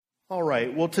All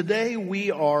right, well, today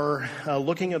we are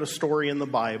looking at a story in the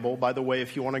Bible. By the way,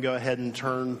 if you want to go ahead and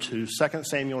turn to 2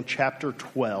 Samuel chapter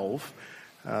 12,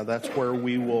 that's where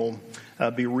we will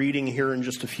be reading here in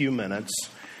just a few minutes.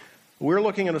 We're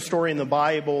looking at a story in the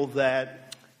Bible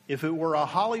that if it were a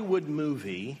Hollywood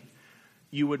movie,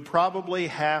 you would probably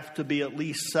have to be at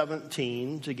least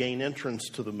 17 to gain entrance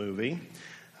to the movie.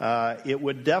 It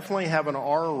would definitely have an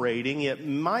R rating. It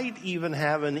might even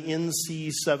have an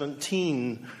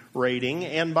NC-17 rating.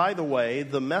 And by the way,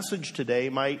 the message today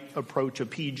might approach a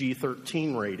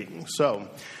PG-13 rating. So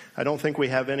I don't think we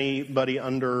have anybody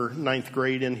under 9th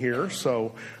grade in here,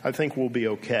 so I think we'll be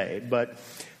okay. But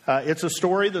it's a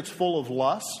story that's full of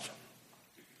lust.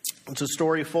 It's a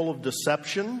story full of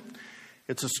deception.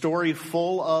 It's a story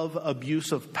full of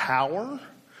abuse of power,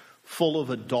 full of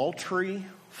adultery,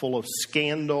 full of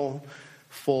scandal,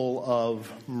 full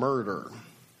of murder.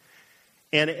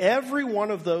 And every one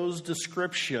of those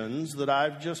descriptions that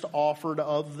I've just offered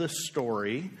of this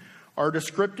story are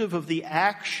descriptive of the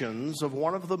actions of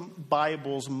one of the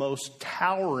Bible's most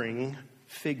towering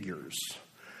figures,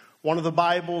 one of the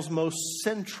Bible's most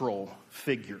central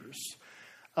figures,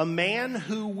 a man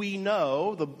who we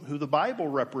know, who the Bible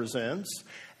represents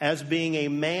as being a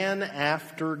man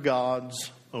after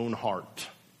God's own heart.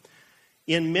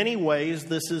 In many ways,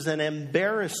 this is an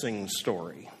embarrassing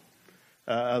story,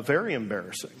 very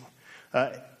embarrassing.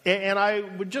 And I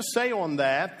would just say on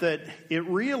that it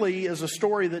really is a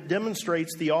story that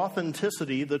demonstrates the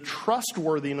authenticity, the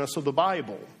trustworthiness of the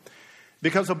Bible.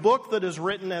 Because a book that is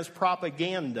written as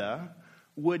propaganda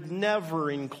would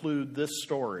never include this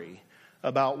story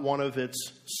about one of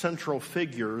its central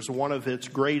figures, one of its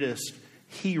greatest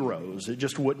heroes. It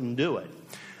just wouldn't do it.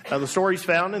 The story's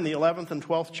found in the 11th and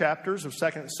 12th chapters of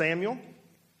 2 Samuel.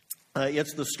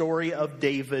 It's the story of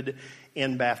David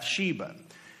and Bathsheba.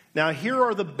 Now, here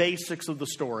are the basics of the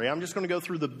story. I'm just going to go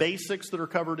through the basics that are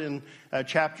covered in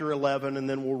chapter 11, and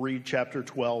then we'll read chapter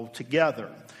 12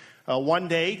 together. One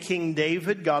day, King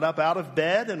David got up out of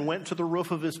bed and went to the roof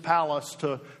of his palace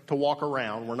to walk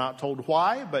around. We're not told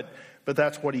why, but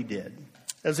that's what he did.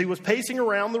 As he was pacing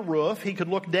around the roof, he could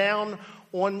look down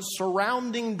on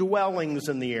surrounding dwellings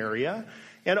in the area,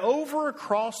 and over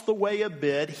across the way a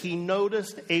bit, he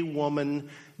noticed a woman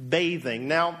bathing.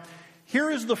 Now, here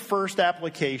is the first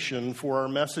application for our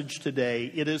message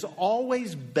today. It is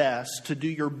always best to do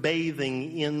your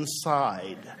bathing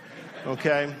inside,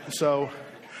 okay? So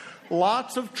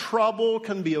lots of trouble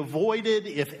can be avoided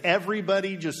if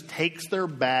everybody just takes their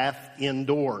bath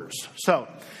indoors. So,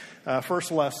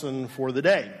 first lesson for the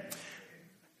day.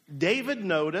 David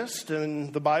noticed,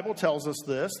 and the Bible tells us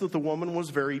this, that the woman was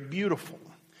very beautiful.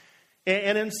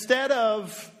 And instead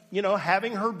of,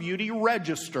 having her beauty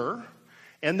register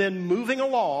and then moving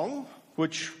along,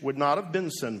 which would not have been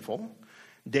sinful,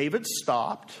 David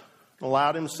stopped,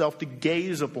 allowed himself to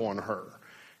gaze upon her.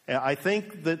 I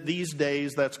think that these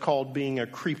days that's called being a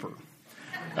creeper.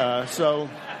 So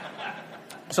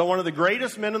one of the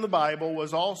greatest men in the Bible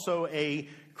was also a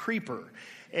creeper.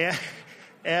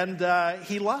 And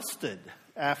he lusted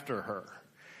after her.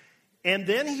 And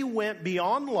then he went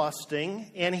beyond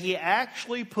lusting, and he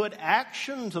actually put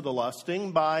action to the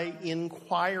lusting by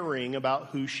inquiring about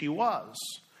who she was.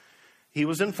 He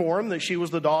was informed that she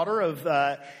was the daughter of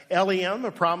Eliam,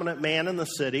 a prominent man in the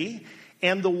city,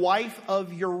 and the wife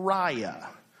of Uriah,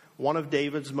 one of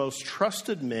David's most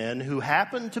trusted men, who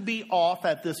happened to be off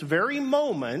at this very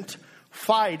moment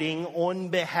fighting on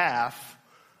behalf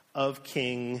of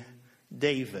King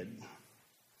David.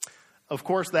 Of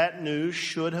course, that news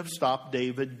should have stopped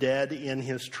David dead in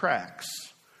his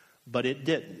tracks, but it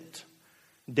didn't.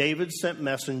 David sent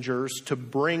messengers to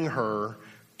bring her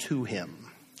to him.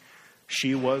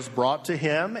 She was brought to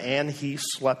him, and he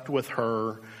slept with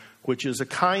her, which is a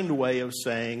kind way of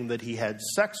saying that he had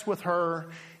sex with her,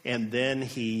 and then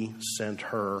he sent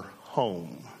her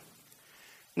home.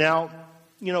 Now,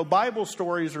 Bible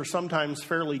stories are sometimes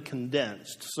fairly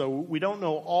condensed, so we don't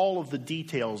know all of the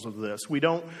details of this. We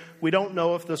don't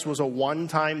know if this was a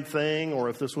one-time thing or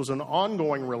if this was an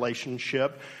ongoing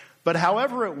relationship. But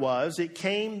however it was, it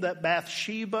came that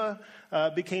Bathsheba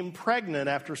became pregnant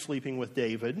after sleeping with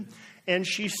David, and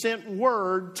she sent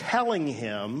word telling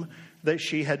him that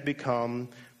she had become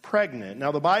pregnant.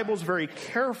 Now, the Bible's very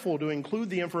careful to include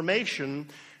the information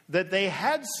that they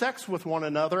had sex with one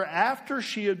another after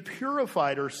she had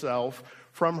purified herself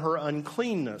from her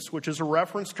uncleanness, which is a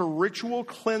reference to ritual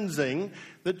cleansing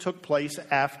that took place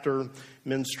after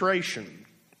menstruation.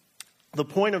 The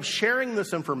point of sharing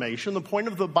this information, the point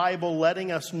of the Bible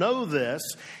letting us know this,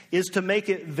 is to make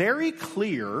it very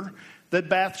clear that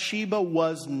Bathsheba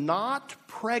was not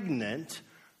pregnant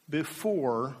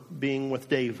before being with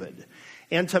David,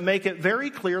 and to make it very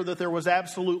clear that there was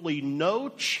absolutely no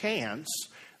chance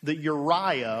that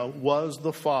Uriah was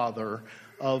the father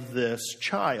of this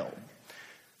child.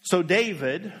 So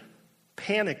David,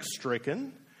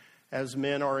 panic-stricken, as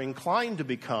men are inclined to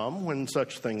become when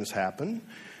such things happen,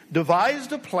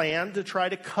 devised a plan to try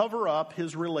to cover up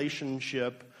his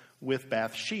relationship with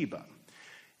Bathsheba.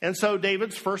 And so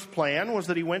David's first plan was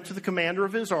that he went to the commander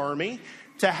of his army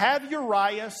to have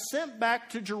Uriah sent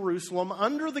back to Jerusalem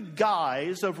under the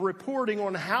guise of reporting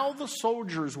on how the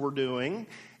soldiers were doing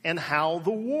and how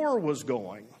the war was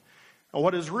going. And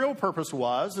what his real purpose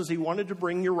was is he wanted to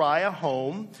bring Uriah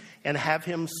home and have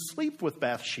him sleep with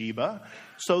Bathsheba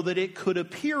so that it could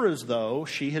appear as though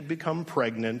she had become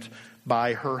pregnant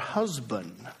by her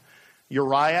husband.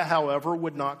 Uriah, however,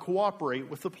 would not cooperate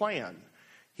with the plan.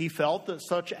 He felt that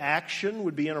such action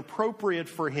would be inappropriate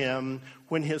for him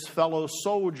when his fellow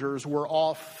soldiers were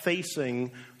off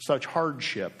facing such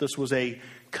hardship. This was a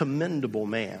commendable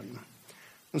man.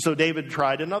 And so David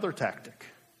tried another tactic.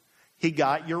 He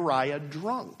got Uriah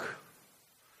drunk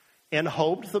and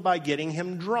hoped that by getting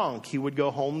him drunk, he would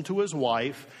go home to his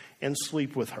wife and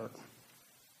sleep with her.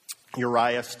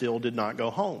 Uriah still did not go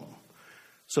home.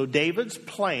 So David's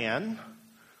plan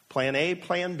A,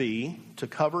 plan B, to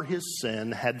cover his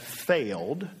sin had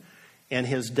failed, and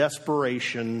his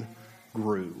desperation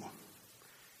grew.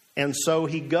 And so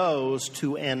he goes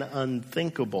to an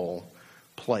unthinkable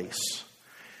place.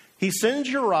 He sends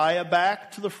Uriah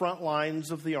back to the front lines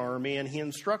of the army, and he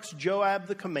instructs Joab,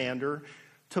 the commander,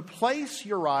 to place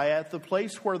Uriah at the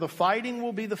place where the fighting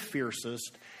will be the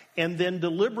fiercest, and then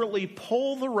deliberately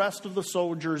pull the rest of the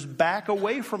soldiers back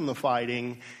away from the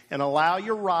fighting and allow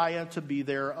Uriah to be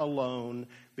there alone,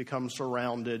 become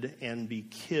surrounded, and be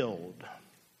killed.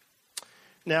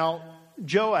 Now,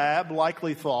 Joab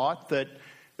likely thought that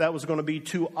that was going to be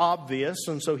too obvious,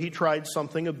 and so he tried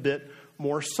something a bit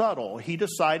more subtle. He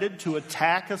decided to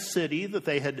attack a city that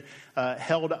they had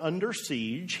held under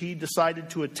siege. He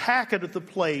decided to attack it at the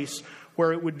place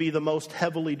where it would be the most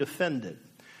heavily defended.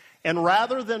 And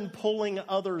rather than pulling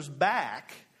others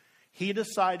back, he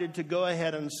decided to go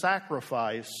ahead and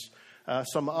sacrifice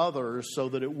some others so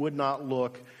that it would not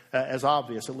look as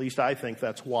obvious. At least I think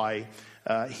that's why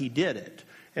he did it.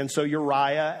 And so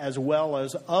Uriah, as well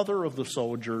as other of the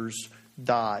soldiers,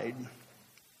 died.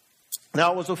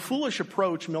 Now, it was a foolish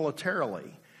approach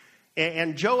militarily.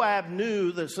 And Joab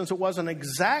knew that since it wasn't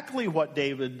exactly what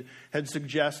David had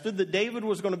suggested, that David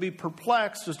was going to be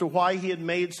perplexed as to why he had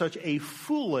made such a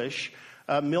foolish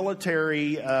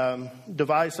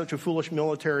devised such a foolish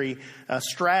military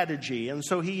strategy. And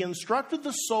so he instructed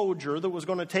the soldier that was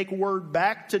going to take word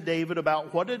back to David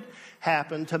about what had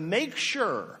happened to make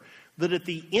sure that at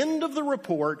the end of the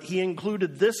report he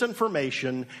included this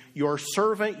information: your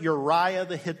servant Uriah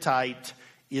the Hittite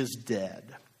is dead.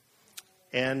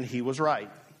 And he was right.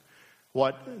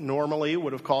 What normally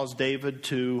would have caused David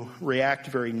to react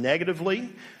very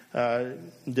negatively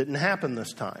didn't happen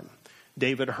this time.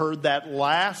 David heard that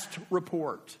last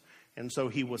report, and so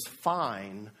he was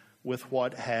fine with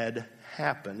what had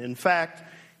happened. In fact,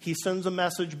 he sends a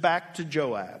message back to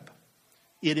Joab.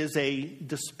 It is a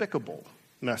despicable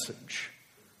message.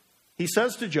 He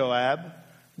says to Joab,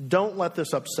 "Don't let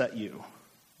this upset you.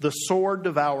 The sword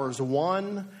devours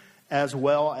one as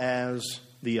well as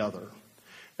the other."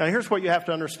 Now, here's what you have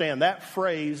to understand. That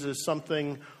phrase is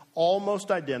something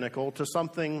almost identical to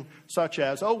something such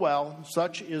as, "Oh, well,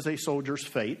 such is a soldier's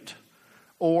fate,"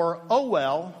 or, "Oh,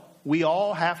 well, we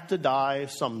all have to die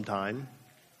sometime."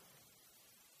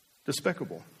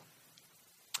 Despicable.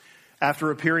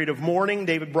 After a period of mourning,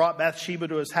 David brought Bathsheba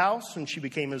to his house, and she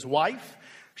became his wife.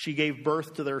 She gave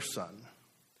birth to their son.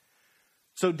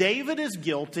 So David is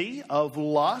guilty of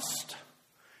lust.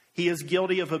 He is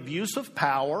guilty of abuse of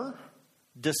power,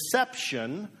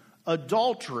 deception,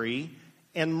 adultery,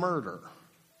 and murder.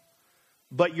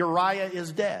 But Uriah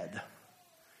is dead.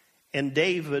 And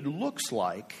David looks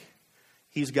like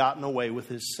he's gotten away with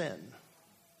his sin.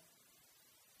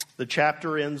 The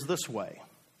chapter ends this way.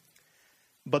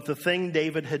 But the thing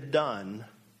David had done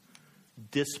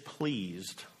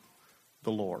displeased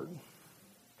the Lord.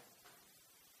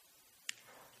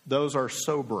 Those are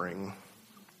sobering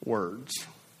words.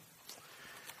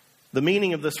 The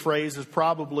meaning of this phrase is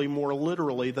probably more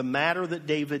literally, the matter that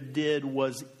David did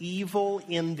was evil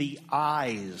in the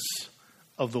eyes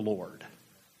of the Lord.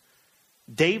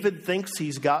 David thinks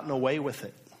he's gotten away with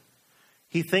it.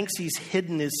 He thinks he's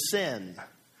hidden his sin,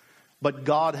 but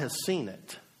God has seen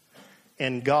it,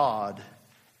 and God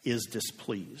is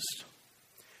displeased.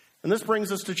 And this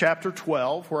brings us to chapter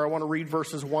 12, where I want to read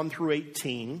verses 1 through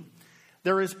 18.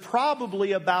 there is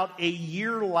probably about a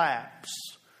year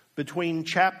lapse between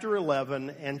chapter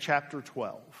 11 and chapter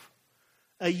 12.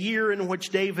 A year in which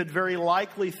David very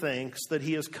likely thinks that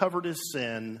he has covered his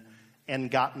sin and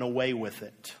gotten away with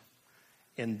it.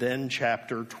 And then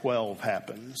chapter 12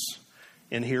 happens.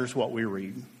 And here's what we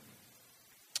read.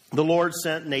 The Lord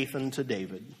sent Nathan to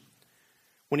David.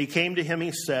 When he came to him,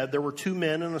 he said, there were 2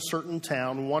 men in a certain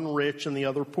town, one rich and the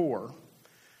other poor.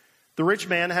 The rich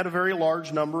man had a very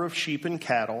large number of sheep and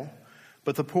cattle,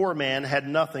 but the poor man had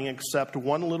nothing except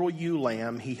one little ewe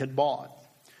lamb he had bought.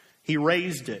 He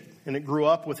raised it, and it grew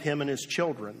up with him and his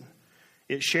children.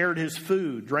 It shared his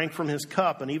food, drank from his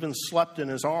cup, and even slept in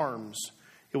his arms.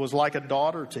 It was like a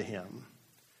daughter to him.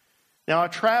 Now a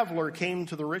traveler came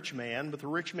to the rich man, but the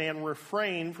rich man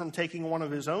refrained from taking one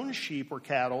of his own sheep or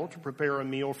cattle to prepare a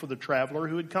meal for the traveler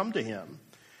who had come to him.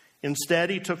 Instead,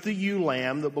 he took the ewe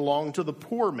lamb that belonged to the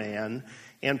poor man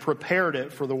and prepared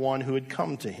it for the one who had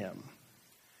come to him.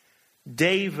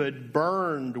 David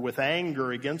burned with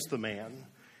anger against the man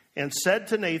and said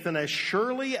to Nathan, as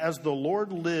surely as the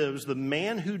Lord lives, the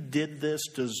man who did this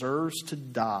deserves to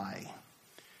die.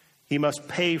 He must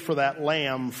pay for that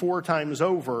lamb 4 times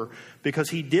over because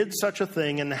he did such a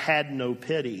thing and had no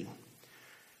pity.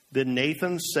 Then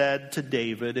Nathan said to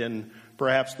David, in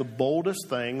perhaps the boldest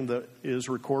thing that is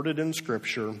recorded in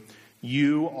Scripture,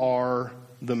 you are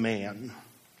the man.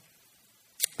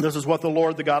 This is what the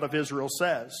Lord, the God of Israel,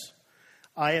 says.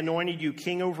 I anointed you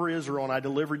king over Israel, and I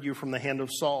delivered you from the hand of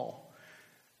Saul.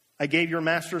 I gave your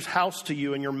master's house to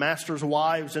you and your master's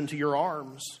wives into your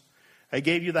arms. I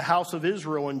gave you the house of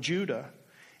Israel and Judah.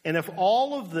 And if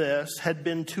all of this had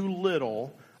been too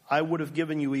little, I would have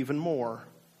given you even more.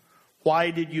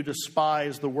 Why did you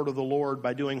despise the word of the Lord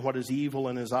by doing what is evil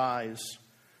in his eyes?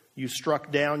 You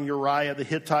struck down Uriah the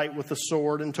Hittite with the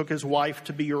sword and took his wife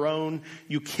to be your own.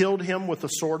 You killed him with the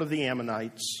sword of the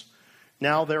Ammonites.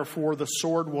 Now, therefore, the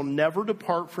sword will never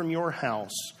depart from your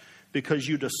house because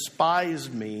you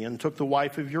despised me and took the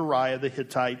wife of Uriah the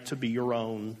Hittite to be your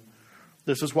own.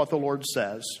 This is what the Lord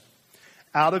says.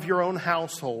 Out of your own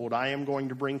household I am going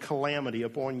to bring calamity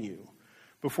upon you.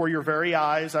 Before your very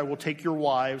eyes I will take your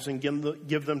wives and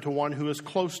give them to one who is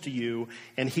close to you,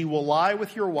 and he will lie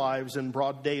with your wives in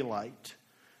broad daylight.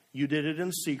 You did it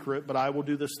in secret, but I will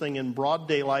do this thing in broad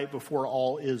daylight before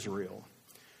all Israel.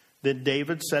 Then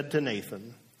David said to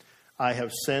Nathan, I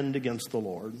have sinned against the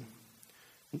Lord.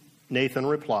 Nathan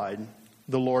replied,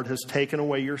 the Lord has taken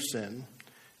away your sin.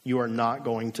 You are not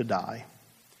going to die.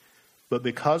 But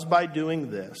because by doing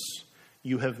this,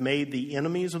 you have made the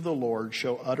enemies of the Lord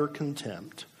show utter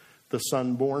contempt, the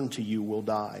son born to you will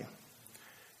die.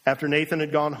 After Nathan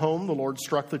had gone home, the Lord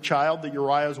struck the child that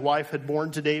Uriah's wife had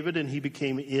borne to David, and he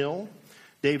became ill.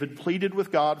 David pleaded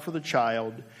with God for the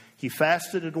child. He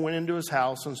fasted and went into his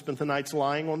house and spent the nights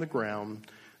lying on the ground.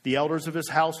 The elders of his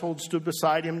household stood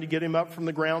beside him to get him up from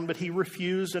the ground, but he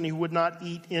refused, and he would not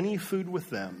eat any food with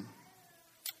them.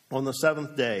 On the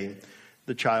 7th day,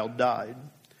 the child died.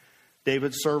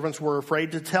 David's servants were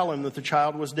afraid to tell him that the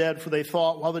child was dead, for they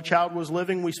thought, while the child was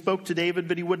living, we spoke to David,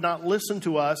 but he would not listen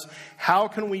to us. How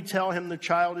can we tell him the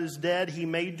child is dead? He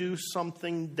may do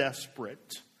something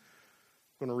desperate.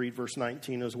 I'm going to read verse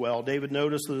 19 as well. David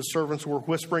noticed that his servants were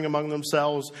whispering among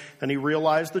themselves, and he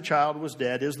realized the child was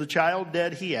dead. Is the child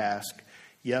dead? He asked.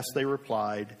 Yes, they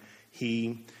replied.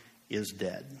 He is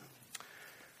dead.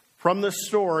 From this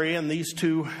story and these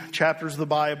 2 chapters of the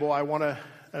Bible, I want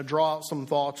to draw out some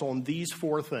thoughts on these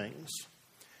 4 things.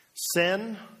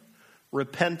 Sin,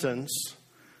 repentance,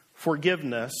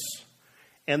 forgiveness,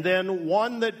 and then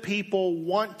one that people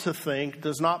want to think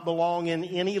does not belong in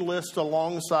any list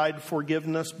alongside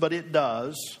forgiveness, but it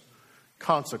does,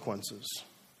 consequences.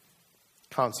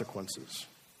 Consequences.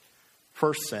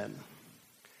 First, sin.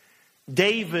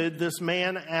 David, this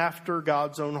man after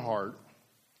God's own heart,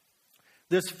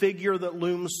 this figure that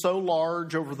looms so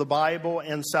large over the Bible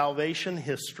and salvation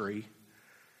history,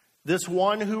 this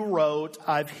one who wrote,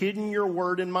 I've hidden your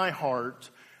word in my heart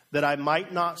that I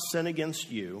might not sin against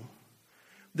you.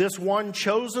 This one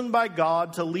chosen by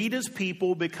God to lead his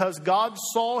people because God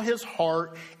saw his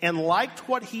heart and liked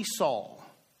what he saw.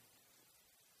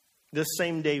 This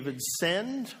same David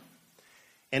sinned,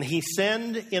 and he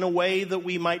sinned in a way that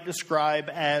we might describe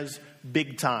as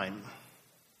big time.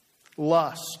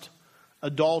 Lust,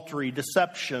 adultery,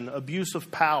 deception, abuse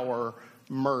of power,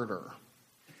 murder.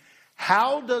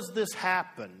 How does this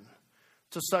happen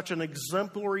to such an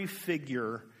exemplary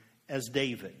figure as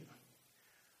David?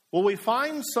 Well, we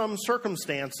find some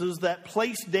circumstances that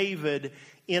place David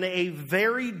in a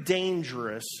very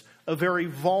dangerous, a very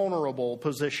vulnerable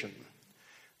position.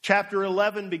 Chapter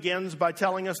 11 begins by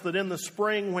telling us that in the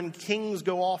spring, when kings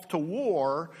go off to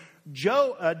war,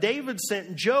 David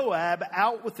sent Joab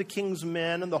out with the king's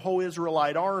men and the whole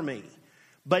Israelite army.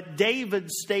 But David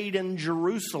stayed in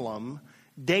Jerusalem.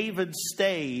 David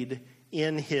stayed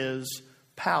in his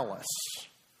palace.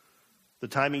 The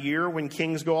time of year when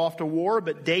kings go off to war,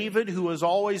 but David, who was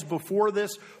always before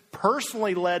this,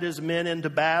 personally led his men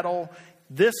into battle.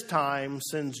 This time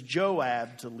sends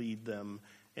Joab to lead them,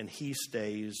 and he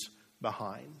stays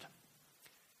behind.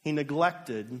 He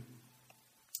neglected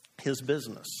his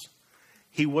business.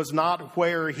 He was not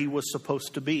where he was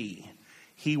supposed to be.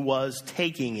 He was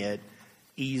taking it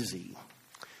easy.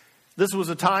 This was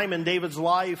a time in David's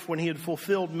life when he had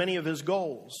fulfilled many of his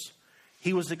goals.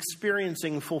 He was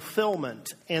experiencing fulfillment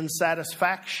and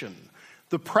satisfaction.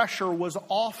 The pressure was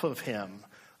off of him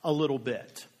a little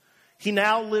bit. He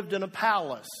now lived in a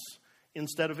palace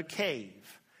instead of a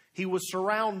cave. He was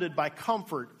surrounded by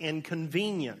comfort and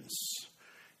convenience.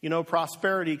 You know,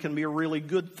 prosperity can be a really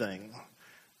good thing,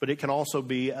 but it can also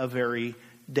be a very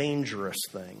dangerous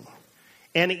thing.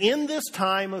 And in this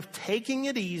time of taking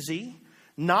it easy,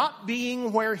 not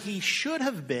being where he should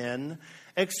have been,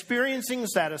 experiencing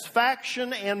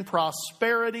satisfaction and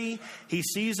prosperity, he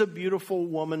sees a beautiful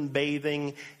woman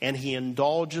bathing and he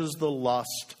indulges the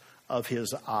lust of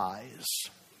his eyes.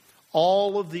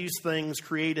 All of these things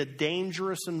create a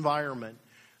dangerous environment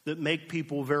that make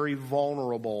people very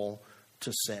vulnerable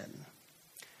to sin.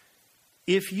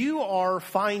 If you are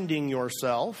finding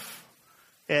yourself,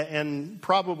 and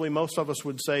probably most of us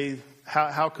would say,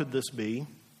 how could this be?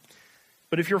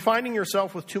 But if you're finding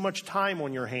yourself with too much time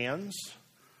on your hands,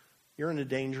 you're in a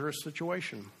dangerous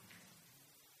situation.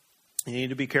 You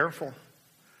need to be careful.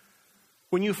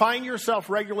 When you find yourself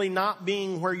regularly not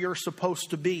being where you're supposed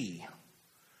to be,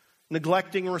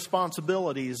 neglecting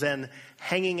responsibilities and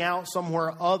hanging out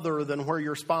somewhere other than where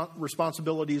your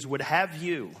responsibilities would have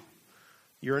you,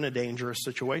 you're in a dangerous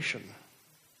situation.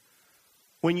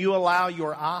 When you allow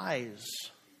your eyes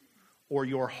or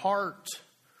your heart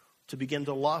to begin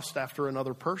to lust after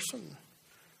another person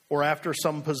or after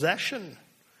some possession,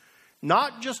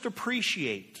 not just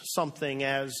appreciate something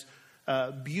as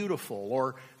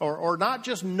beautiful or not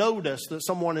just notice that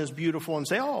someone is beautiful and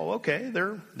say, oh, okay,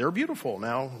 they're beautiful.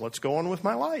 Now let's go on with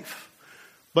my life.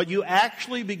 But you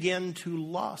actually begin to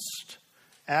lust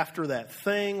after that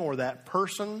thing or that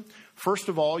person. First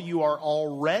of all, you are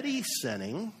already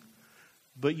sinning,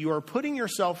 but you are putting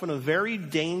yourself in a very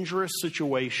dangerous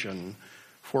situation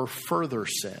for further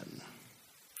sin.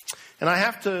 And I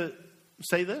have to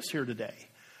say this here today.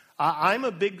 I'm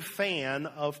a big fan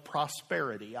of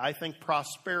prosperity. I think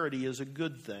prosperity is a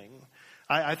good thing.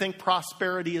 I think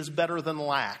prosperity is better than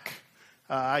lack.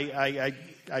 I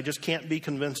just can't be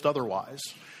convinced otherwise.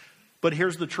 But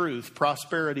here's the truth.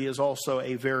 Prosperity is also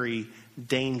a very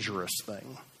dangerous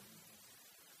thing.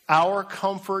 Our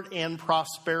comfort and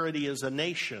prosperity as a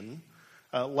nation,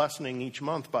 lessening each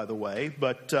month, by the way,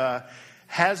 but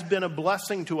has been a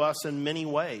blessing to us in many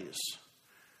ways.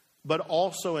 But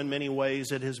also in many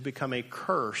ways it has become a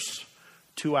curse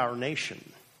to our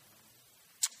nation.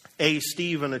 A.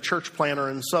 Stephen, a church planter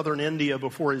in southern India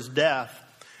before his death,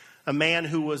 a man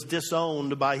who was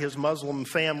disowned by his Muslim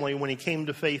family when he came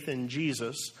to faith in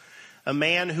Jesus, a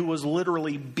man who was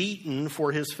literally beaten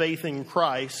for his faith in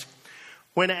Christ,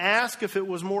 when asked if it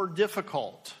was more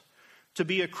difficult to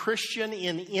be a Christian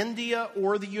in India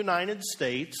or the United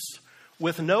States,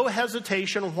 with no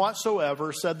hesitation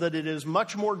whatsoever, said that it is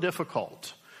much more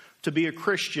difficult to be a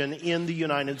Christian in the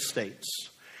United States.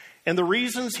 And the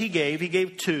reasons he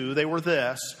gave two. They were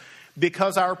this: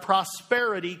 because our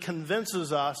prosperity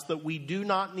convinces us that we do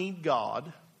not need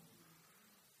God,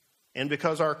 and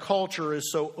because our culture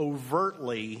is so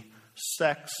overtly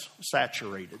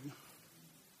sex-saturated.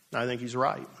 I think he's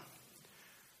right.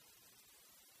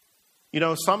 You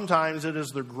know, sometimes it is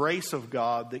the grace of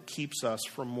God that keeps us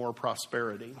from more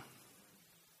prosperity.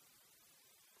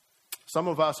 Some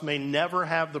of us may never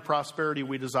have the prosperity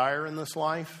we desire in this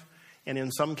life, and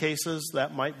in some cases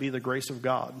that might be the grace of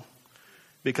God,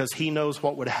 because He knows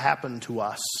what would happen to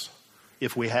us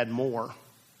if we had more.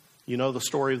 You know the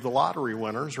story of the lottery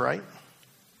winners, right?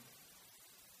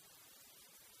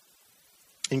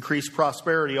 Increased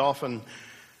prosperity often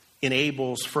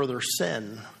enables further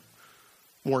sin,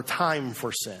 more time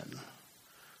for sin.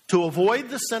 To avoid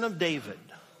the sin of David,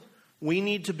 we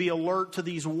need to be alert to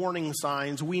these warning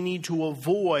signs. We need to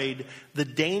avoid the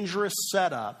dangerous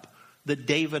setup that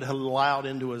David had allowed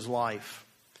into his life.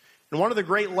 And one of the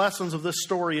great lessons of this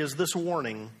story is this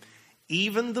warning: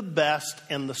 even the best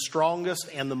and the strongest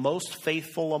and the most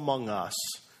faithful among us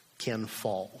can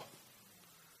fall.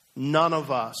 None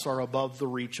of us are above the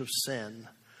reach of sin.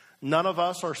 None of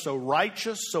us are so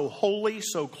righteous, so holy,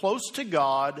 so close to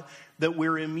God that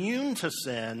we're immune to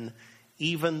sin,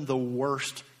 even the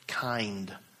worst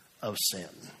kind of sin.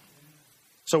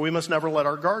 So we must never let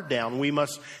our guard down. We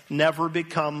must never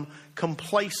become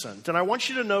complacent. And I want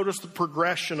you to notice the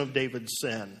progression of David's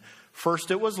sin.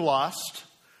 First it was lust,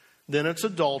 then it's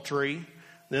adultery,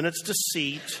 then it's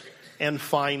deceit, and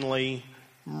finally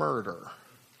murder.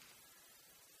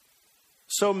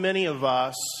 So many of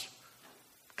us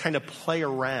kind of play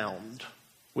around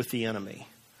with the enemy.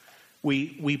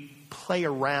 We play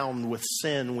around with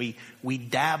sin. We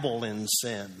dabble in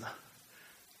sin.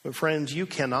 But friends, you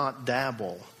cannot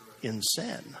dabble in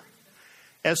sin.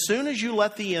 As soon as you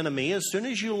let the enemy, as soon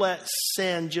as you let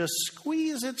sin just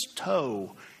squeeze its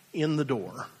toe in the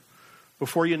door,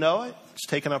 before you know it, it's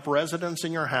taken up residence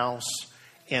in your house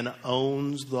and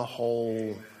owns the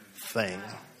whole thing.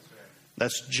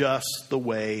 That's just the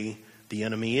way the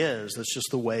enemy is. That's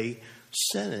just the way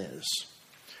sin is.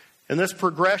 And this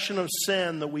progression of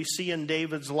sin that we see in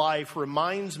David's life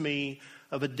reminds me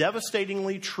of a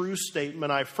devastatingly true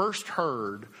statement I first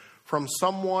heard from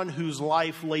someone whose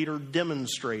life later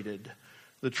demonstrated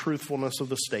the truthfulness of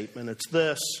the statement. It's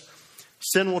this: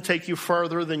 sin will take you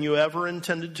further than you ever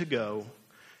intended to go,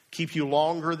 keep you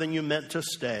longer than you meant to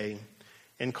stay,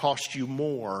 and cost you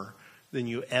more than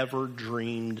you ever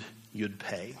dreamed you'd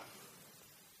pay.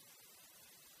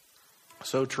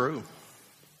 So true.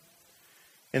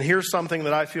 And here's something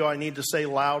that I feel I need to say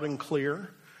loud and clear.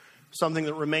 Something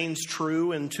that remains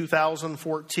true in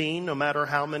 2014, no matter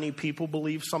how many people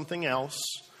believe something else.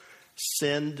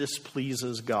 Sin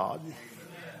displeases God.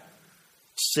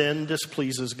 Sin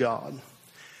displeases God.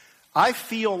 I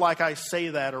feel like I say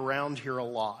that around here a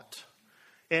lot.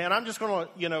 And I'm just going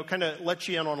to, kind of let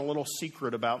you in on a little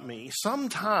secret about me.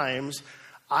 Sometimes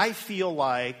I feel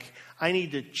like I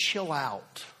need to chill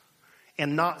out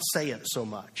and not say it so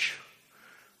much.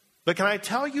 But can I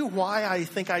tell you why I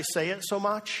think I say it so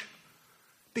much?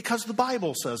 Because the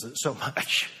Bible says it so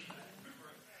much.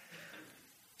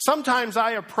 Sometimes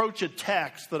I approach a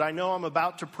text that I know I'm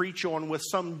about to preach on with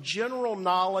some general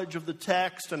knowledge of the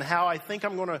text and how I think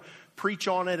I'm going to preach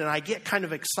on it, and I get kind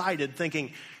of excited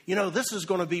thinking, this is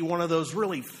going to be one of those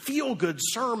really feel-good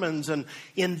sermons, and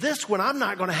in this one I'm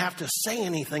not going to have to say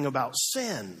anything about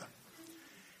sin.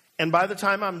 And by the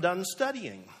time I'm done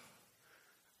studying,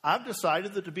 I've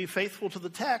decided that to be faithful to the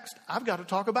text, I've got to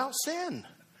talk about sin.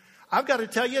 I've got to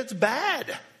tell you it's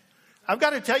bad. I've got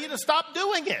to tell you to stop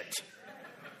doing it.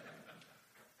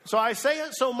 So I say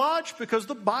it so much because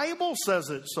the Bible says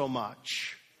it so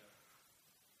much.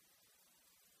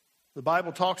 The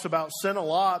Bible talks about sin a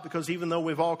lot because even though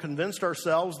we've all convinced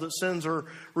ourselves that sins are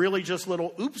really just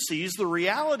little oopsies, the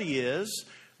reality is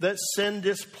that sin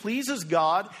displeases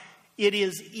God. It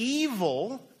is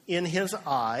evil in His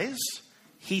eyes.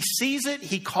 He sees it,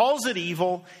 He calls it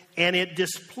evil, and it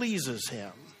displeases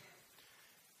Him.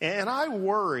 And I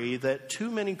worry that too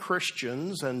many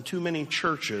Christians and too many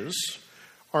churches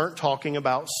aren't talking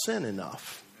about sin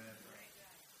enough.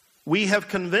 We have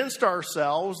convinced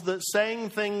ourselves that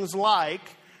saying things like,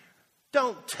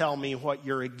 "Don't tell me what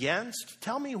you're against,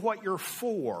 tell me what you're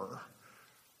for,"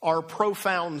 are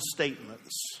profound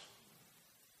statements.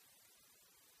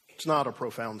 It's not a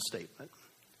profound statement.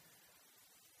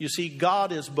 You see,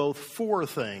 God is both for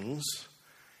things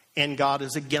and God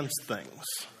is against things.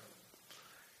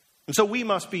 And so we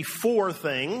must be for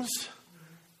things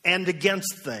and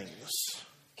against things.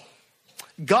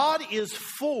 God is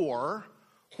for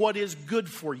what is good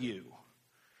for you.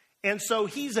 And so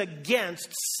He's against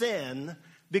sin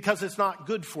because it's not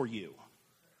good for you.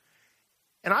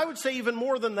 And I would say even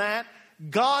more than that,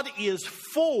 God is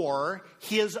for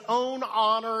His own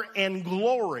honor and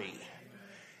glory.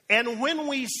 And when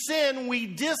we sin, we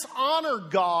dishonor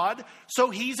God, so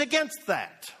He's against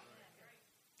that.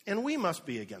 And we must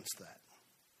be against that.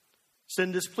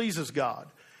 Sin displeases God.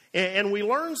 And we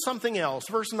learn something else.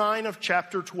 Verse 9 of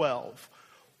chapter 12.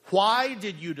 Why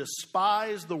did you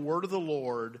despise the word of the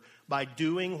Lord by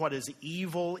doing what is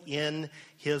evil in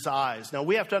His eyes? Now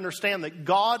we have to understand that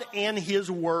God and His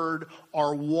word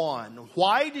are one.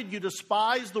 Why did you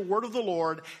despise the word of the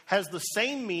Lord has the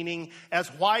same meaning as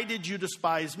why did you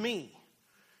despise me?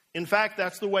 In fact,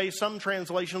 that's the way some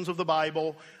translations of the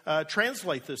Bible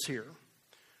translate this here.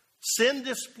 Sin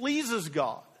displeases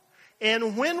God.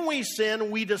 And when we sin,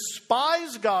 we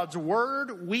despise God's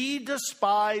word. We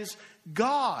despise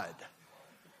God.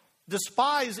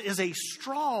 Despise is a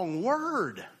strong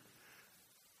word.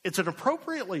 It's an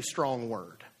appropriately strong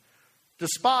word.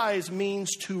 Despise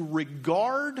means to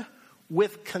regard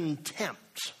with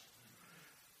contempt.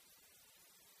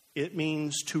 It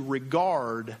means to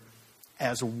regard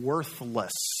as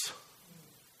worthless.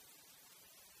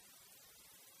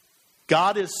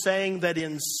 God is saying that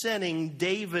in sinning,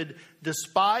 David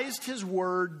despised his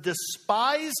word,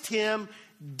 despised him.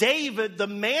 David, the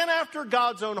man after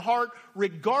God's own heart,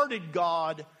 regarded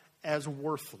God as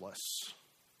worthless.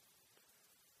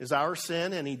 Is our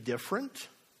sin any different?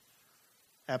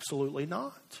 Absolutely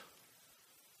not.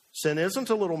 Sin isn't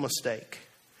a little mistake.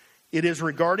 It is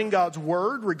regarding God's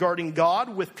word, regarding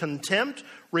God with contempt,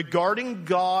 regarding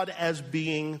God as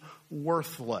being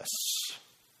worthless.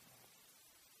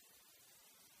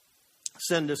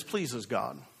 Sin displeases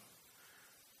God,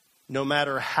 no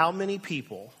matter how many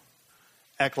people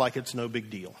act like it's no big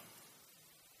deal.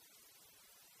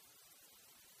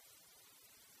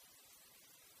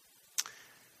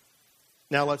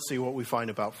 Now let's see what we find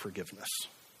about forgiveness.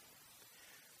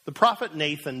 The prophet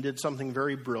Nathan did something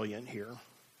very brilliant here.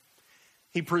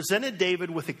 He presented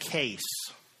David with a case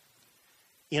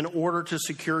in order to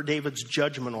secure David's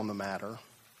judgment on the matter.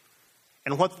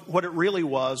 And what it really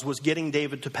was getting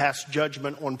David to pass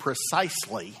judgment on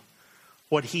precisely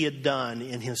what he had done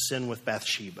in his sin with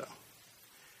Bathsheba.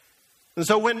 And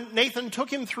so when Nathan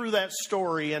took him through that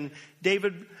story and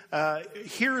David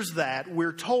hears that,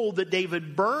 we're told that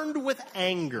David burned with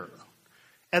anger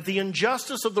at the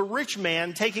injustice of the rich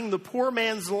man taking the poor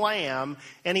man's lamb,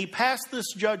 and he passed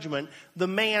this judgment: the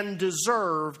man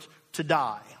deserved to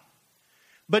die.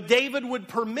 But David would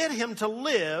permit him to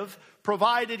live,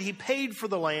 provided he paid for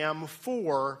the lamb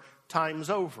 4 times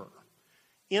over.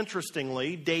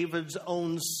 Interestingly, David's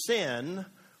own sin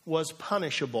was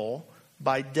punishable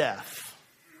by death.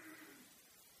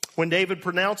 When David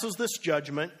pronounces this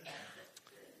judgment,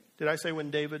 did I say when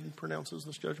David pronounces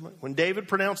this judgment? When David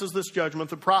pronounces this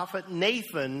judgment, the prophet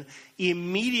Nathan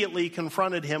immediately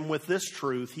confronted him with this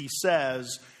truth. He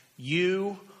says,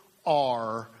 "You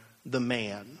are the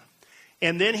man."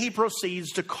 And then he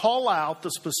proceeds to call out the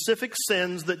specific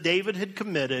sins that David had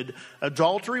committed: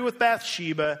 adultery with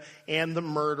Bathsheba and the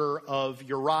murder of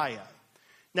Uriah.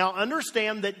 Now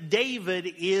understand that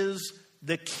David is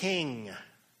the king.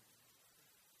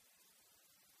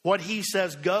 What he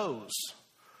says goes.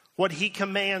 What he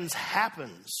commands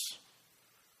happens.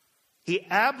 He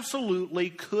absolutely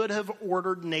could have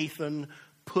ordered Nathan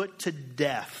put to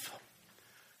death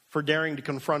for daring to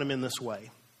confront him in this way.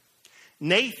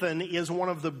 Nathan is one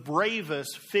of the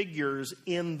bravest figures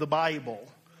in the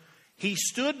Bible. He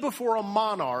stood before a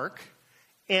monarch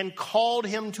and called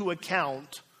him to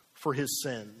account for his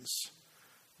sins.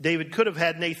 David could have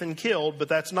had Nathan killed, but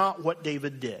that's not what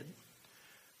David did.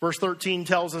 Verse 13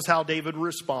 tells us how David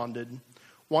responded,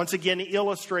 once again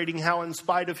illustrating how in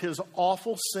spite of his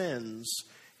awful sins,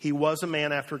 he was a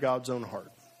man after God's own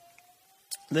heart.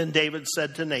 Then David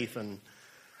said to Nathan,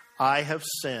 "I have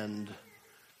sinned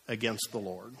against the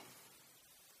Lord."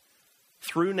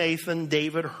 Through Nathan,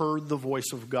 David heard the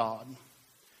voice of God.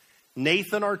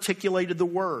 Nathan articulated the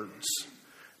words,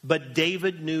 but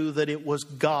David knew that it was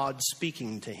God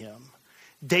speaking to him.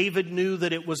 David knew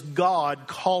that it was God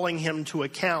calling him to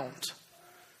account.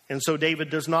 And so David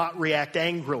does not react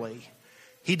angrily.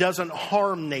 He doesn't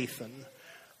harm Nathan,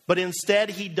 but instead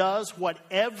he does what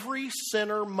every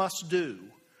sinner must do.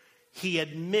 He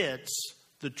admits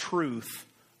the truth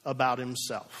about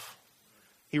himself.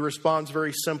 He responds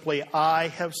very simply, "I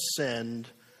have sinned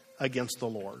against the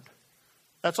Lord."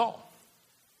 That's all.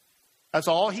 That's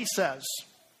all he says.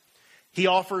 He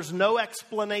offers no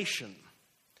explanation.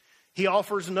 He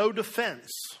offers no defense,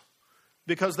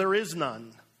 because there is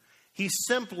none. He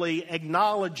simply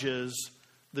acknowledges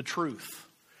the truth.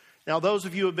 Now, those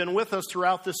of you who have been with us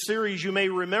throughout this series, you may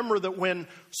remember that when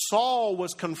Saul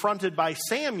was confronted by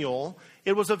Samuel,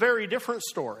 it was a very different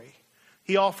story.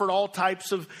 He offered all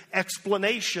types of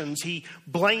explanations. He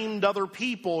blamed other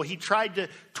people. He tried to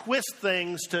twist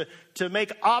things to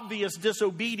make obvious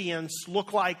disobedience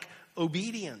look like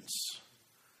obedience.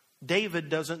 David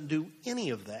doesn't do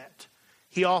any of that.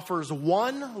 He offers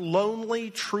one lonely,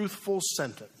 truthful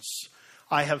sentence: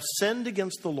 "I have sinned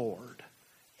against the Lord,"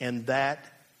 and that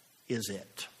is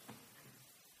it.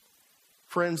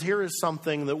 Friends, here is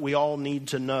something that we all need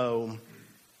to know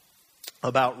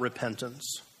about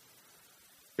repentance.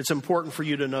 It's important for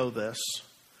you to know this.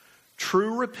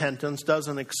 True repentance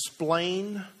doesn't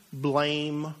explain,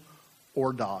 blame,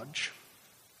 or dodge.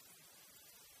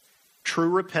 True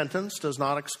repentance does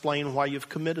not explain why you've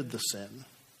committed the sin.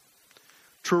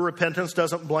 True repentance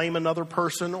doesn't blame another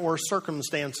person or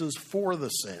circumstances for the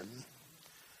sin.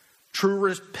 True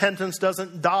repentance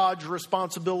doesn't dodge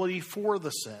responsibility for the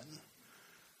sin.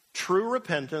 True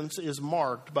repentance is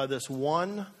marked by this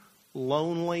one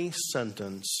lonely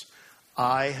sentence: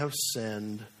 "I have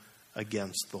sinned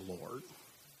against the Lord.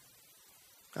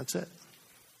 That's it.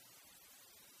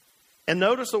 And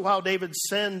notice that while David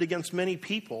sinned against many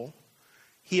people,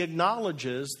 he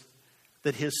acknowledges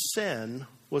that his sin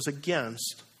was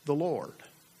against the Lord.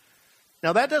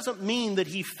 Now, that doesn't mean that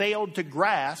he failed to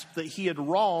grasp that he had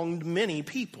wronged many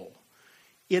people.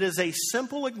 It is a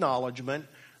simple acknowledgement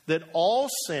that all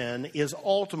sin is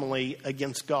ultimately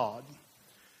against God.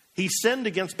 He sinned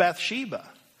against Bathsheba.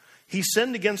 He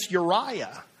sinned against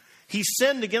Uriah. He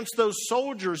sinned against those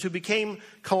soldiers who became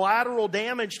collateral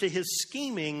damage to his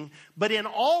scheming. But in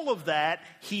all of that,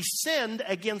 he sinned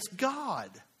against God.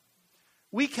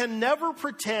 We can never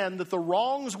pretend that the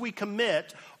wrongs we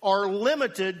commit are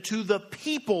limited to the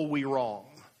people we wrong.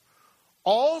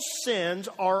 All sins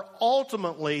are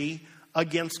ultimately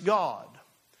against God.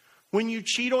 When you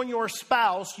cheat on your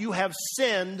spouse, you have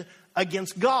sinned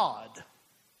against God.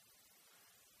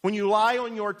 When you lie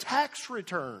on your tax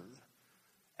return,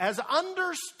 as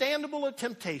understandable a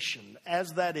temptation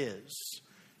as that is,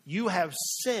 you have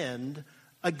sinned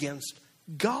against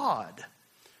God.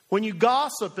 When you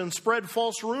gossip and spread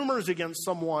false rumors against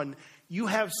someone, you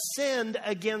have sinned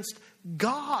against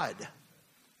God.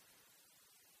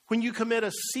 When you commit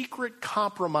a secret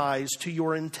compromise to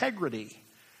your integrity,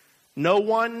 no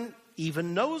one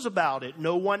even knows about it.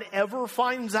 No one ever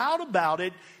finds out about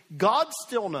it. God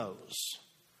still knows.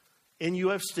 And you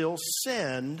have still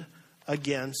sinned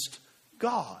against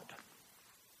God.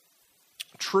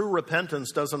 True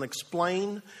repentance doesn't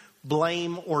explain,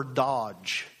 blame, or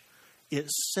dodge. It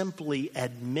simply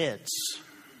admits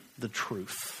the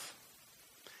truth.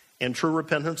 And true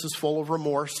repentance is full of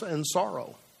remorse and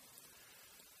sorrow.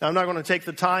 Now, I'm not going to take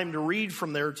the time to read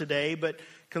from there today, but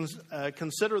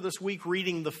consider this week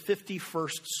reading the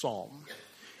 51st Psalm.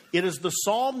 It is the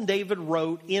psalm David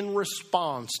wrote in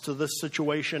response to this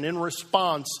situation, in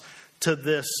response to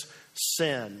this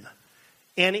sin.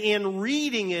 And in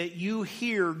reading it, you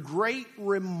hear great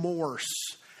remorse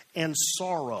and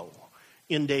sorrow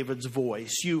in David's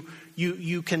voice.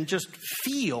 You can just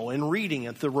feel in reading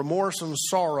it the remorse and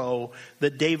sorrow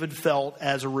that David felt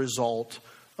as a result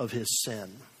of his sin.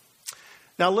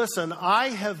 Now listen, I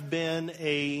have been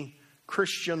a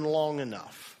Christian long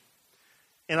enough,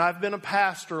 and I've been a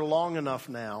pastor long enough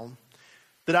now,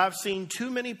 that I've seen too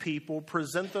many people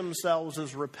present themselves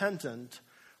as repentant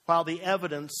while the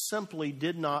evidence simply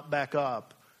did not back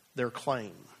up their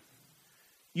claim.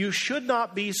 You should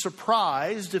not be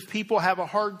surprised if people have a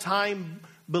hard time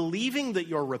believing that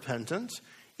you're repentant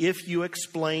if you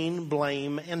explain,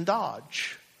 blame, and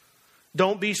dodge.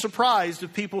 Don't be surprised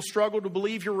if people struggle to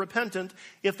believe you're repentant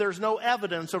if there's no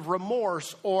evidence of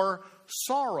remorse or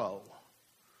sorrow.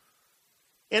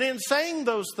 And in saying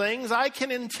those things, I can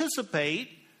anticipate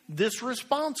this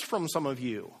response from some of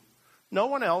you. No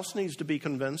one else needs to be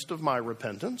convinced of my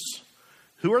repentance.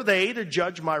 Who are they to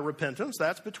judge my repentance?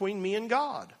 That's between me and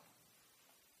God.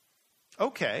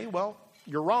 Okay, well,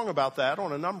 you're wrong about that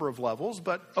on a number of levels,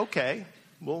 but okay,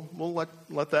 we'll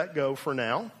let that go for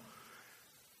now.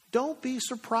 Don't be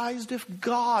surprised if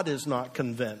God is not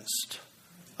convinced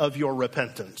of your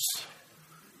repentance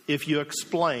if you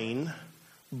explain,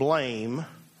 blame,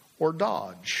 or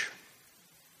dodge.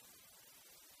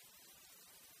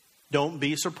 Don't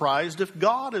be surprised if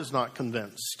God is not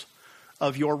convinced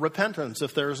of your repentance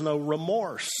if there's no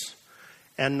remorse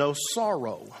and no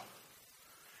sorrow.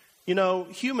 You know,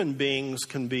 human beings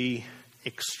can be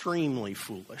extremely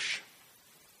foolish.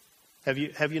 Have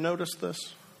you noticed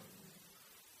this?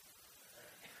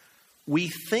 We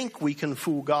think we can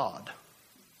fool God.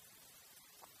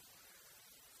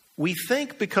 We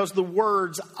think because the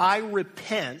words, "I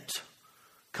repent,"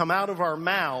 come out of our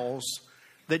mouths,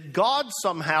 that God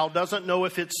somehow doesn't know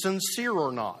if it's sincere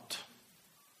or not.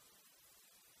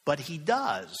 But He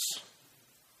does.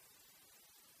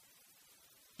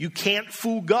 You can't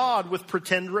fool God with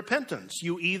pretend repentance.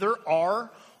 You either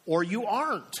are or you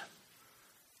aren't.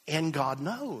 And God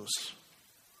knows.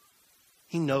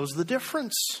 He knows the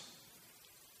difference.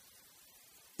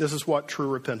 This is what true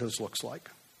repentance looks like.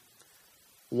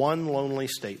 One lonely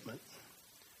statement: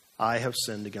 I have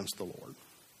sinned against the Lord.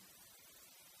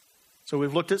 So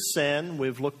we've looked at sin,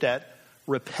 we've looked at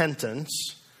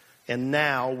repentance, and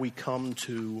now we come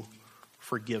to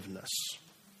forgiveness.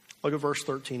 Look at verse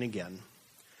 13 again.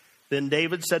 Then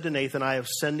David said to Nathan, I have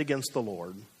sinned against the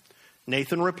Lord.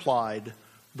 Nathan replied,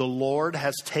 the Lord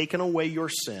has taken away your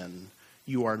sin.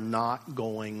 You are not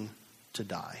going to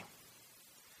die.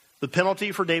 The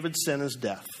penalty for David's sin is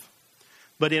death.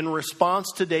 But in response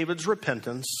to David's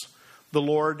repentance, the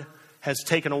Lord has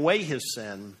taken away his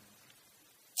sin,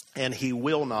 and he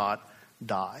will not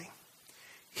die.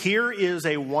 Here is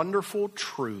a wonderful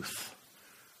truth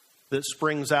that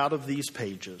springs out of these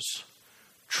pages.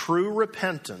 True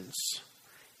repentance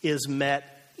is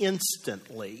met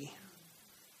instantly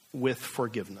with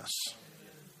forgiveness.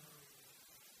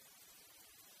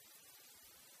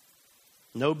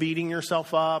 No beating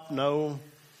yourself up, no,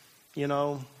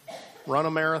 run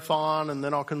a marathon and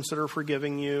then I'll consider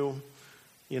forgiving you.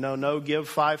 No give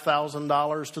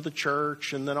 $5,000 to the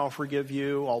church and then I'll forgive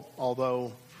you,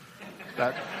 although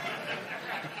that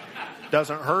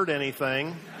doesn't hurt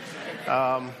anything.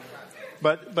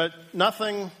 But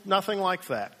nothing like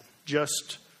that.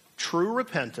 Just true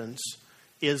repentance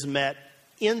is met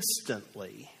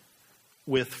instantly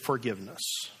with forgiveness.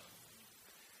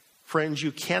 Friends,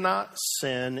 you cannot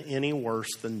sin any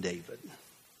worse than David.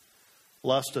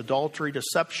 Lust, adultery,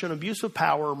 deception, abuse of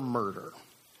power, murder.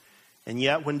 And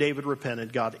yet when David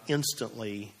repented, God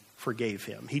instantly forgave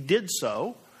him. He did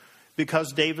so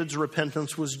because David's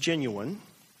repentance was genuine.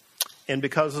 And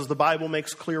because, as the Bible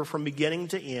makes clear from beginning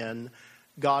to end,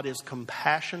 God is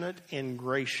compassionate and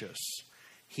gracious.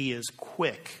 He is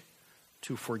quick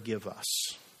to forgive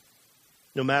us.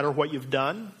 No matter what you've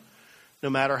done, no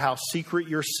matter how secret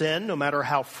your sin, no matter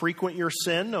how frequent your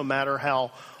sin, no matter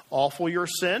how awful your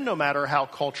sin, no matter how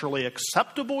culturally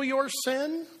acceptable your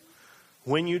sin,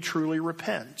 when you truly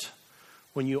repent,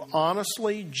 when you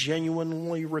honestly,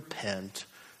 genuinely repent,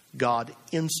 God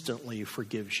instantly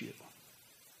forgives you.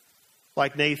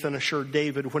 Like Nathan assured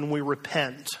David, when we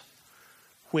repent,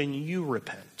 when you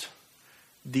repent,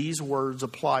 these words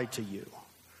apply to you.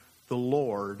 The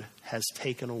Lord has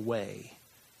taken away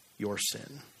your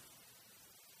sin.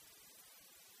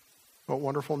 What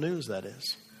wonderful news that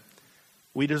is.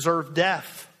 We deserve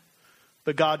death,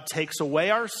 but God takes away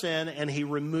our sin and He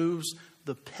removes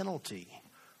the penalty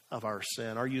of our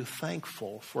sin. Are you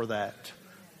thankful for that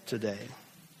today?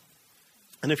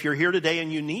 And if you're here today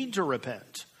and you need to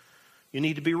repent, you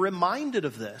need to be reminded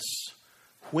of this.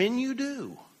 When you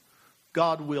do,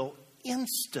 God will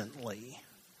instantly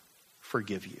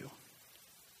forgive you.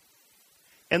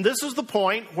 And this is the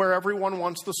point where everyone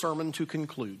wants the sermon to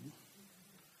conclude.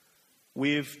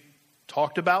 We've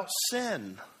talked about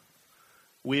sin.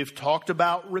 We've talked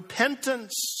about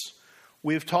repentance.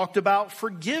 We've talked about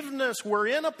forgiveness. We're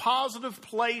in a positive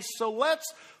place, so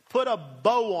let's put a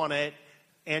bow on it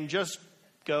and just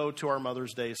go to our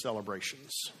Mother's Day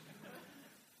celebrations.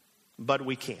 But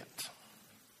we can't.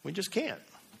 We just can't.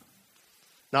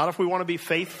 Not if we want to be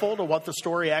faithful to what the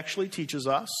story actually teaches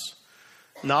us.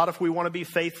 Not if we want to be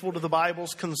faithful to the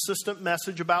Bible's consistent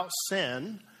message about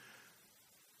sin.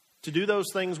 To do those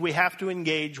things, we have to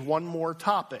engage one more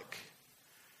topic.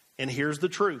 And here's the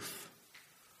truth.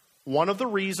 One of the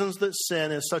reasons that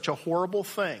sin is such a horrible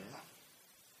thing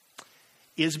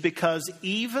is because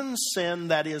even sin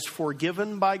that is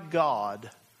forgiven by God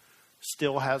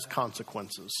still has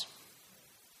consequences.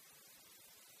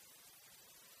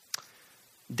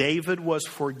 David was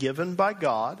forgiven by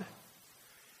God.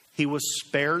 He was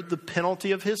spared the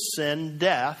penalty of his sin,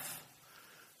 death.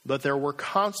 But there were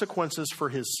consequences for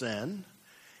his sin.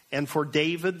 And for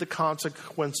David, the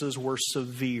consequences were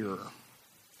severe.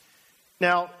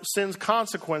 Now, sin's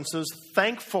consequences,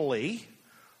 thankfully,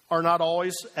 are not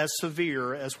always as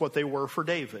severe as what they were for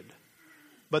David.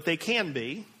 But they can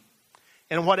be.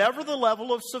 And whatever the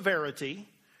level of severity,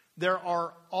 there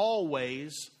are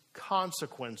always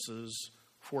consequences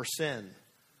for sin.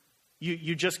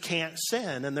 You just can't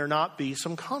sin and there not be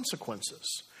some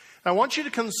consequences. I want you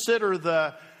to consider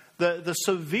the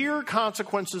severe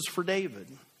consequences for David.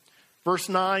 Verse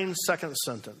 9, second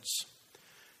sentence.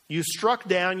 You struck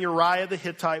down Uriah the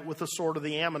Hittite with the sword of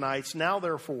the Ammonites. Now,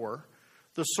 therefore,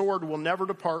 the sword will never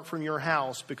depart from your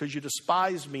house because you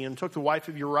despised me and took the wife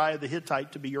of Uriah the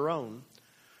Hittite to be your own.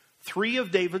 3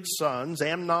 of David's sons,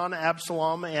 Amnon,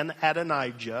 Absalom, and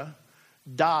Adonijah,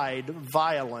 died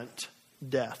violent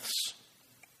deaths.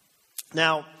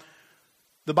 Now,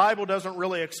 the Bible doesn't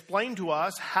really explain to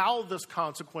us how this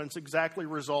consequence exactly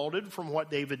resulted from what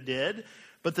David did,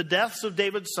 but the deaths of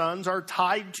David's sons are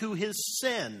tied to his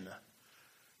sin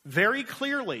very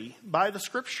clearly by the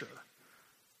Scripture.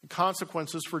 The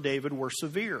consequences for David were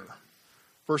severe.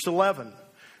 Verse 11,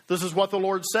 this is what the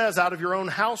Lord says, out of your own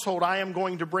household I am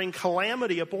going to bring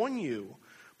calamity upon you.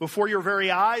 Before your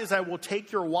very eyes I will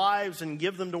take your wives and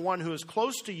give them to one who is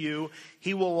close to you.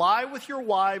 He will lie with your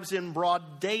wives in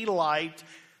broad daylight.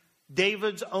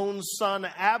 David's own son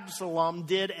Absalom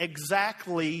did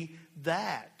exactly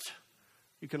that.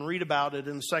 You can read about it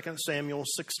in 2 Samuel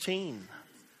 16.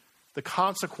 The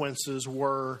consequences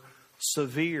were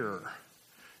severe.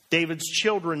 David's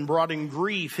children brought in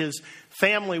grief. His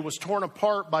family was torn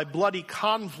apart by bloody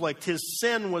conflict. His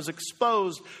sin was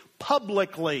exposed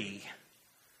publicly.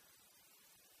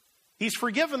 He's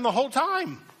forgiven the whole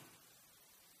time.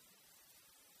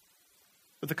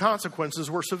 But the consequences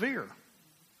were severe.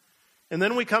 And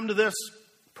then we come to this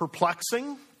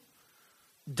perplexing,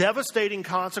 devastating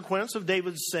consequence of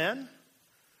David's sin.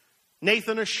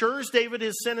 Nathan assures David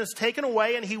his sin is taken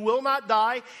away and he will not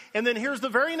die. And then here's the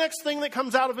very next thing that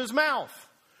comes out of his mouth.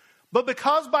 But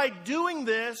because by doing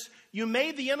this, you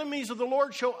made the enemies of the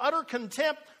Lord show utter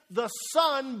contempt, the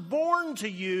son born to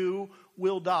you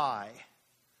will die.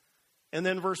 And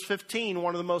then verse 15,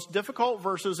 one of the most difficult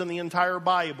verses in the entire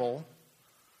Bible.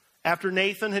 After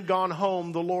Nathan had gone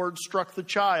home, the Lord struck the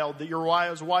child that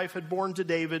Uriah's wife had borne to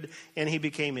David, and he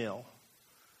became ill.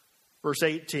 Verse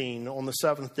 18, on the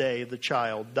seventh day, the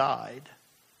child died.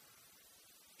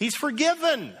 He's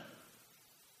forgiven.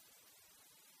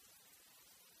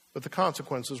 But the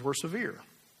consequences were severe.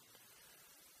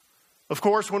 Of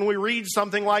course, when we read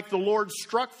something like the Lord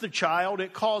struck the child,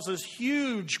 it causes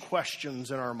huge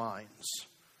questions in our minds.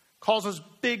 Causes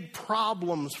big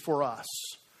problems for us.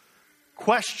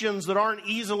 Questions that aren't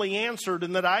easily answered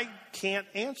and that I can't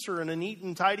answer in a neat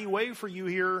and tidy way for you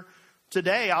here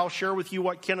today. I'll share with you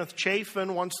what Kenneth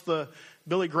Chafin, once the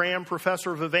Billy Graham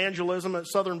Professor of Evangelism at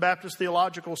Southern Baptist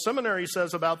Theological Seminary,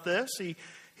 says about this.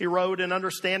 He wrote, in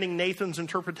understanding Nathan's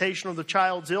interpretation of the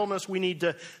child's illness, we need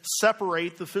to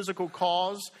separate the physical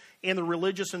cause and the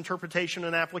religious interpretation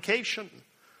and application.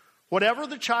 Whatever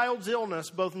the child's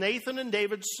illness, both Nathan and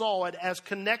David saw it as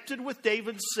connected with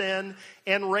David's sin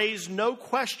and raised no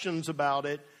questions about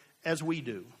it as we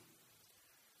do.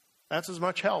 That's as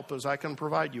much help as I can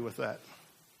provide you with that.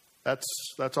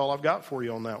 That's all I've got for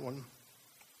you on that one.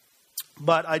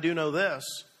 But I do know this.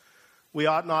 We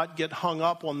ought not get hung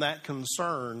up on that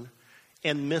concern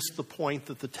and miss the point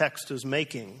that the text is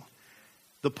making.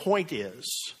 The point is,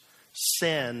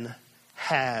 sin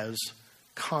has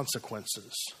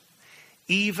consequences.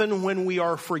 Even when we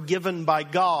are forgiven by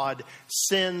God,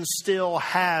 sin still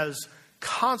has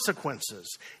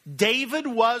consequences. David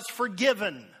was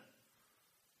forgiven,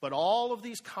 but all of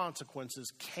these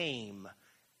consequences came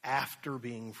after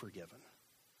being forgiven.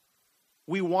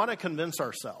 We want to convince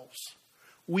ourselves.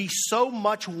 We so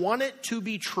much want it to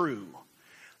be true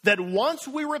that once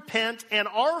we repent and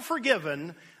are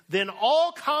forgiven, then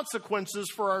all consequences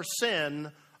for our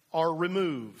sin are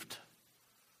removed.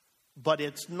 But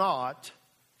it's not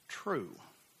true.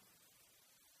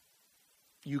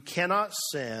 You cannot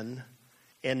sin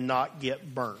and not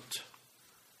get burnt.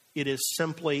 It is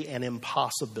simply an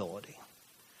impossibility.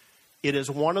 It is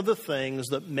one of the things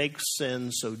that makes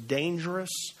sin so dangerous,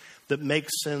 that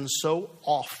makes sin so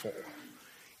awful,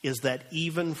 is that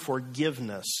even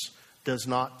forgiveness does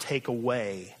not take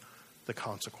away the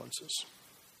consequences.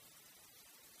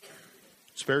 It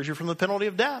spares you from the penalty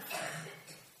of death,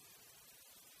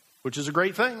 which is a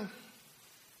great thing,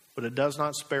 but it does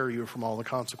not spare you from all the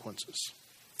consequences.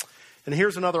 And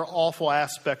here's another awful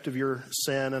aspect of your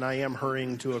sin, and I am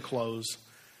hurrying to a close.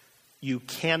 You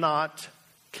cannot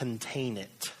contain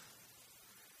it.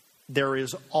 There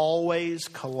is always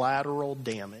collateral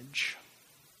damage.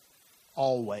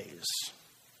 Always.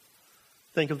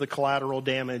 Think of the collateral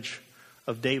damage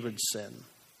of David's sin.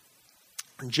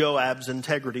 Joab's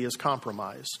integrity is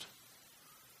compromised.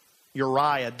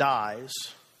 Uriah dies.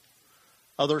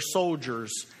 Other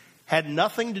soldiers had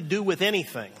nothing to do with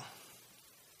anything.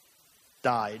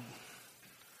 Died.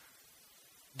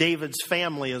 David's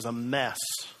family is a mess.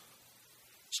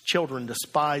 His children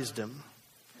despised him.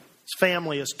 His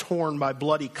family is torn by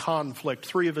bloody conflict.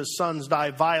 3 of his sons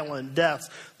die violent deaths.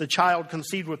 The child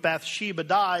conceived with Bathsheba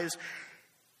dies.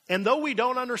 And though we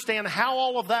don't understand how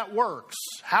all of that works,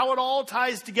 how it all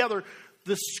ties together,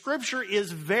 the scripture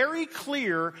is very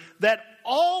clear that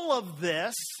all of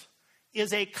this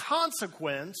is a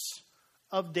consequence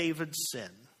of David's sin.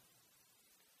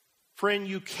 Friend,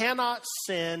 you cannot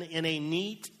sin in a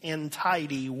neat and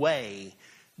tidy way.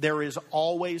 There is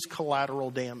always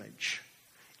collateral damage.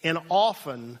 And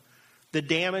often, the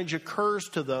damage occurs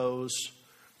to those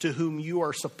to whom you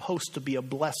are supposed to be a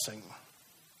blessing.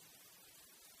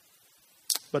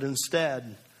 But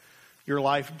instead, your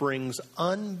life brings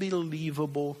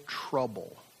unbelievable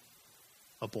trouble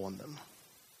upon them.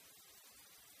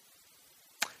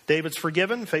 David's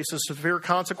forgiven, faces severe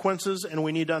consequences, and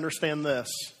we need to understand this.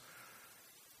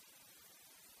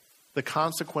 The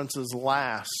consequences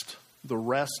last the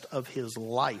rest of his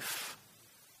life.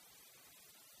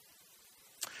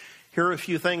 Here are a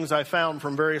few things I found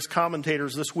from various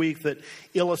commentators this week that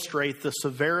illustrate the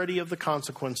severity of the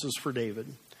consequences for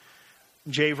David.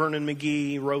 J. Vernon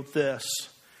McGee wrote this: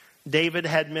 David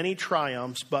had many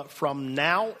triumphs, but from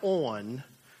now on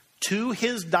to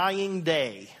his dying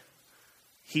day,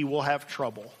 he will have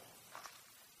trouble.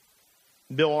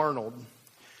 Bill Arnold.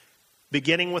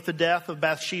 Beginning with the death of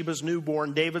Bathsheba's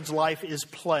newborn, David's life is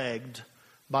plagued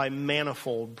by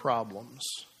manifold problems.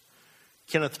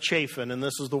 Kenneth Chafin, and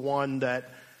this is the one that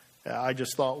I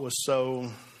just thought was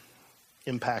so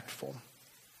impactful.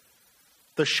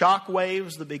 The shock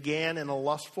waves that began in a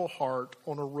lustful heart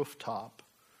on a rooftop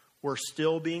were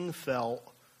still being felt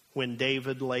when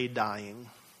David lay dying.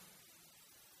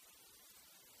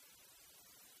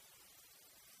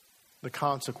 The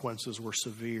consequences were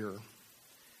severe,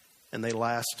 and they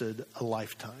lasted a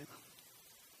lifetime.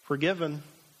 Forgiven,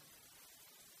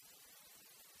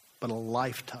 but a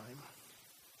lifetime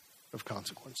of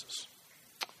consequences.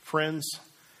 Friends,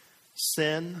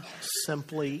 sin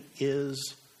simply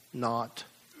is not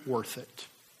worth it.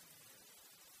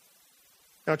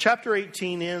 Now, chapter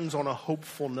 18 ends on a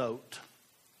hopeful note.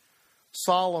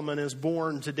 Solomon is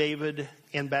born to David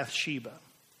and Bathsheba.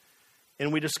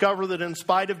 And we discover that in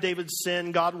spite of David's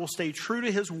sin, God will stay true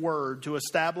to his word to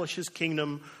establish his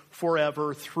kingdom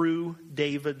forever through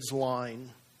David's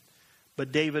line.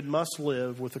 But David must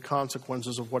live with the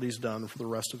consequences of what he's done for the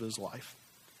rest of his life.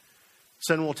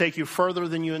 Sin will take you further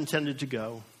than you intended to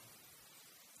go,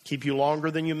 keep you longer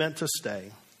than you meant to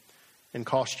stay, and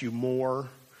cost you more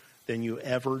than you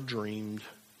ever dreamed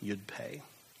you'd pay.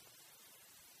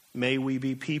 May we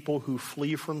be people who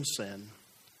flee from sin,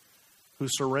 who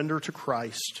surrender to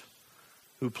Christ,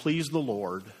 who please the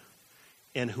Lord,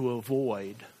 and who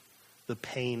avoid the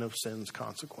pain of sin's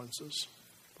consequences.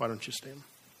 Why don't you stand?